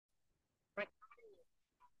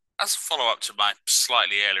as a follow-up to my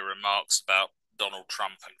slightly earlier remarks about Donald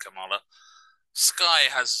Trump and Kamala, Sky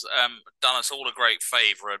has done us all a great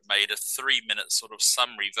favour and made a 3-minute sort of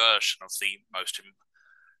summary version of the most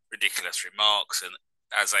ridiculous remarks, and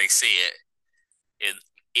as I see it,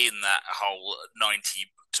 in that whole 90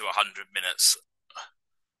 to 100 minutes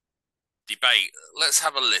debate. Let's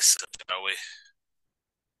have a listen, shall we?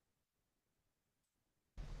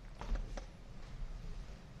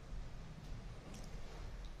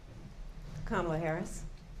 Kamala Harris.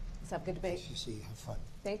 Let's have a good debate. You see, have fun.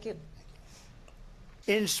 Thank you.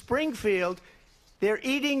 In Springfield, they're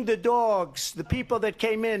eating the dogs, the people that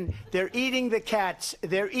came in. They're eating the cats.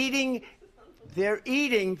 They're eating.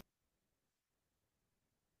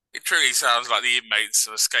 It truly sounds like the inmates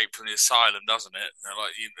have escaped from the asylum, doesn't it? They're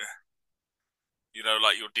like,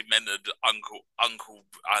 like your demented uncle,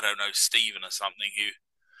 I don't know, Stephen or something,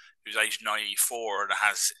 who's aged 94 and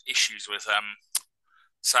has issues with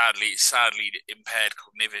sadly impaired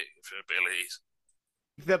cognitive abilities.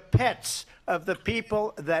 The pets of the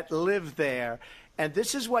people that live there. And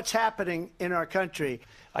this is what's happening in our country.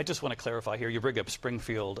 I just want to clarify here. You bring up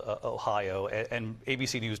Springfield, Ohio, and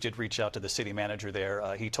ABC News did reach out to the city manager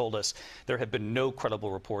there. He told us there have been no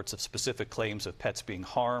credible reports of specific claims of pets being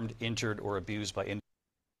harmed, injured, or abused by individuals.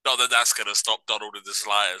 Not that that's going to stop Donald in the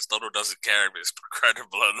slightest. Donald doesn't care if it's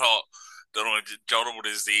credible or not. Donald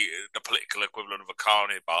is the political equivalent of a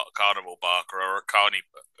carnival barker, or a carny,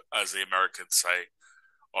 as the Americans say.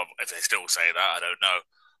 Or if they still say that, I don't know.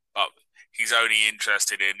 But he's only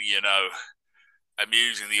interested in,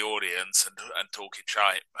 amusing the audience and talking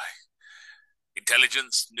shite.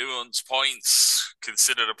 Intelligence, nuance, points,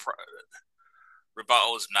 consider the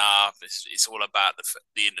rebuttals. Nah, it's all about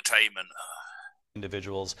the entertainment.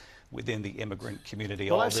 Individuals within the immigrant community.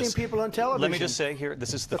 Well, I've seen people on television. Let me just say here,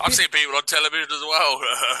 this is the. I've seen people on television as well,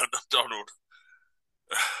 Donald.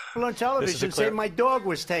 People on television say my dog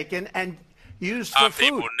was taken and used for food.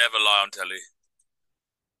 People never lie on telly.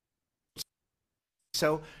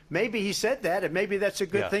 So maybe he said that, and maybe that's a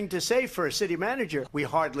good thing to say for a city manager. We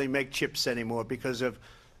hardly make chips anymore because of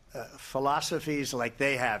philosophies like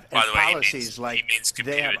they have, and policies like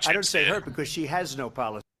they have. I don't say her because she has no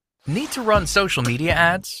policy. Need to run social media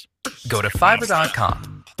ads? Go to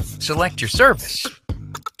Fiverr.com. Select your service.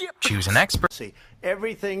 Choose an expert. See,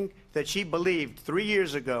 everything that she believed 3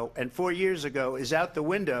 years ago and 4 years ago is out the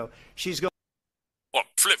window. She's going. What,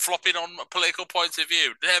 flip-flopping on political points of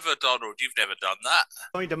view? Never, Donald. You've never done that.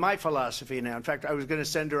 Going to my philosophy now. In fact, I was going to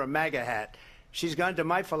send her a MAGA hat. She's gone to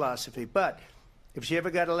my philosophy. But if she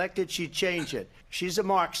ever got elected, she'd change it. She's a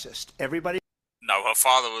Marxist. Everybody. No, her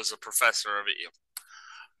father was a professor of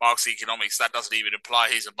Marxist economics. That doesn't even imply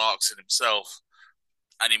he's a Marxist himself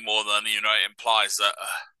any more than, it implies that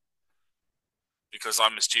because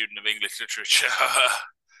I'm a student of English literature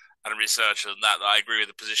and a researcher and that I agree with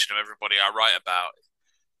the position of everybody I write about.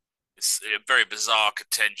 It's a very bizarre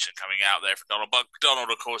contention coming out there from Donald. But Donald,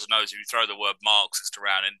 of course, knows if you throw the word Marxist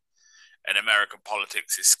around in American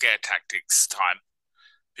politics, it's scare tactics time.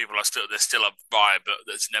 There's still a vibe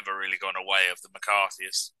that's never really gone away of the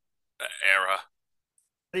McCarthyist era.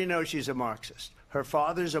 You know she's a Marxist. Her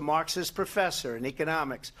father's a Marxist professor in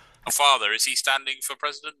economics. Her father, is he standing for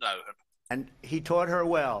president? No. And he taught her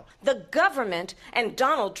well. The government, and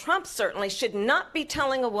Donald Trump certainly, should not be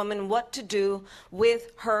telling a woman what to do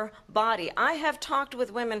with her body. I have talked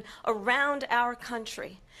with women around our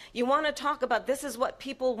country. You want to talk about this is what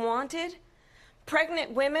people wanted?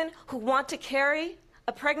 Pregnant women who want to carry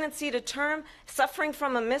a pregnancy to term, suffering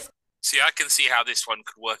from a See, I can see how this one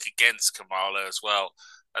could work against Kamala as well,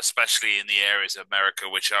 especially in the areas of America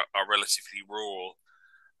which are relatively rural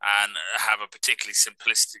and have a particularly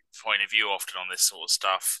simplistic point of view often on this sort of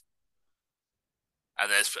stuff. And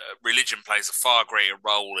religion plays a far greater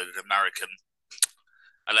role in an American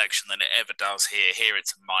election than it ever does here. Here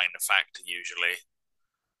it's a minor factor usually.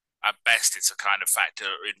 At best, it's a kind of factor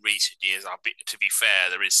in recent years. To be fair,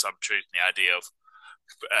 there is some truth in the idea of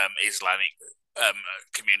Islamic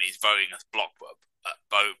communities voting as block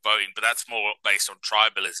voting, but that's more based on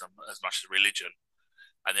tribalism as much as religion.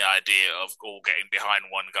 And the idea of all getting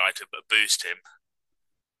behind one guy to boost him.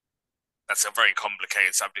 That's a very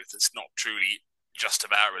complicated subject that's not truly just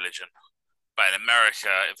about religion. But in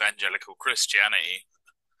America, evangelical Christianity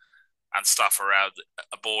and stuff around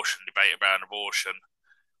abortion, debate around abortion,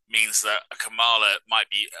 means that Kamala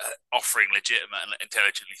might be offering legitimate and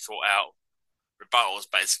intelligently thought out rebuttals,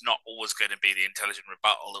 but it's not always going to be the intelligent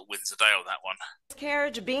rebuttal that wins the day on that one.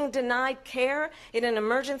 Miscarriage, being denied care in an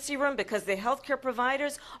emergency room because the healthcare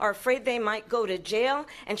providers are afraid they might go to jail,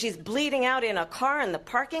 and she's bleeding out in a car in the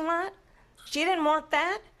parking lot. She didn't want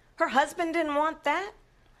that. Her husband didn't want that.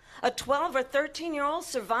 A 12 or 13-year-old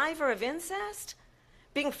survivor of incest?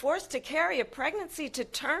 Being forced to carry a pregnancy to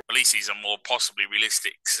term? At least these are more possibly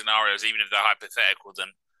realistic scenarios, even if they're hypothetical, than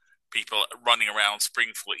people running around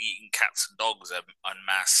Springfield eating cats and dogs en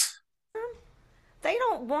masse. They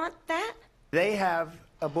don't want that. They have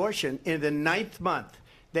abortion in the 9th month.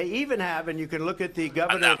 They even have, and you can look at the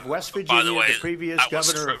governor of West Virginia, the previous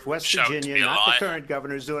governor of West Virginia, not the current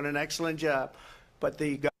governor, is doing an excellent job. But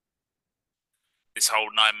this whole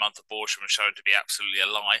 9-month abortion was shown to be absolutely a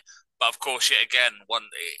lie. But of course, yet again,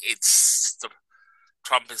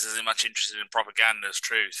 Trump is as much interested in propaganda as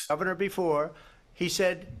truth. Governor before, he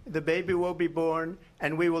said the baby will be born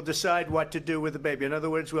and we will decide what to do with the baby. In other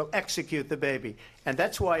words, we'll execute the baby. And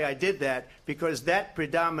that's why I did that, because that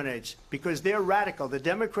predominates, because they're radical. The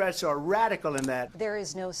Democrats are radical in that. There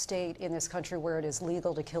is no state in this country where it is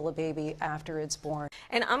legal to kill a baby after it's born.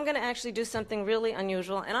 And I'm going to actually do something really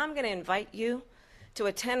unusual, and I'm going to invite you to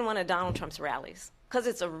attend one of Donald Trump's rallies, because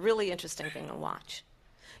it's a really interesting thing to watch.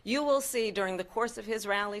 You will see during the course of his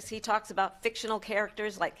rallies, he talks about fictional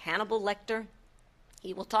characters like Hannibal Lecter.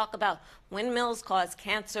 He will talk about windmills cause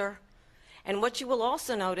cancer. And what you will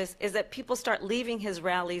also notice is that people start leaving his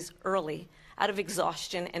rallies early out of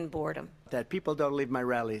exhaustion and boredom. That people don't leave my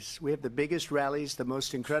rallies. We have the biggest rallies, the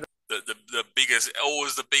most incredible. The biggest,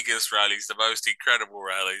 always the biggest rallies, the most incredible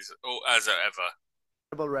rallies, as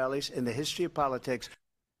ever. Rallies in the history of politics.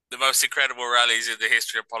 The most incredible rallies in the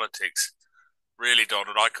history of politics. Really,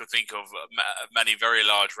 Donald, I could think of many very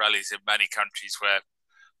large rallies in many countries where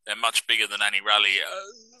they're much bigger than any rally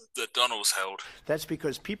that Donald's held. That's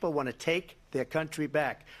because people want to take their country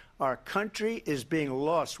back. Our country is being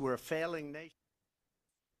lost. We're a failing nation.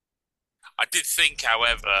 I did think,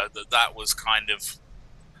 however, that was kind of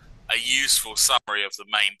a useful summary of the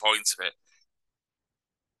main points of it.